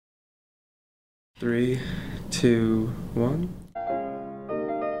3, 2, 1.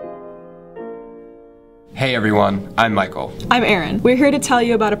 Hey everyone, I'm Michael. I'm Erin. We're here to tell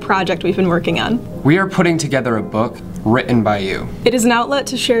you about a project we've been working on. We are putting together a book written by you. It is an outlet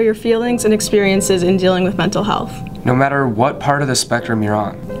to share your feelings and experiences in dealing with mental health. No matter what part of the spectrum you're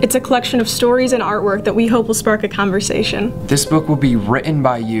on. It's a collection of stories and artwork that we hope will spark a conversation. This book will be written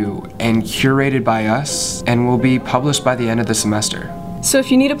by you and curated by us and will be published by the end of the semester. So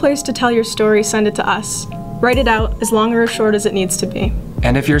if you need a place to tell your story, send it to us. Write it out as long or as short as it needs to be.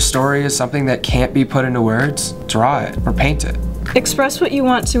 And if your story is something that can't be put into words, draw it or paint it. Express what you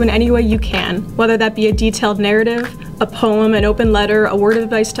want to in any way you can, whether that be a detailed narrative, a poem, an open letter, a word of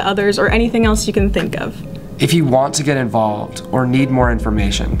advice to others, or anything else you can think of. If you want to get involved or need more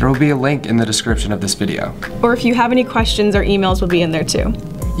information, there will be a link in the description of this video. Or if you have any questions, our emails will be in there too.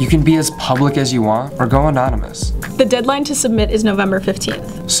 You can be as public as you want or go anonymous. The deadline to submit is November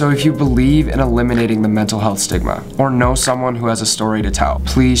 15th. So if you believe in eliminating the mental health stigma or know someone who has a story to tell,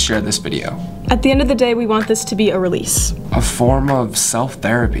 please share this video. At the end of the day, we want this to be a release. A form of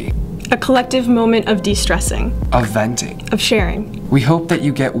self-therapy. A collective moment of de-stressing. Of venting. Of sharing. We hope that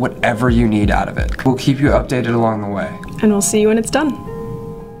you get whatever you need out of it. We'll keep you updated along the way. And we'll see you when it's done.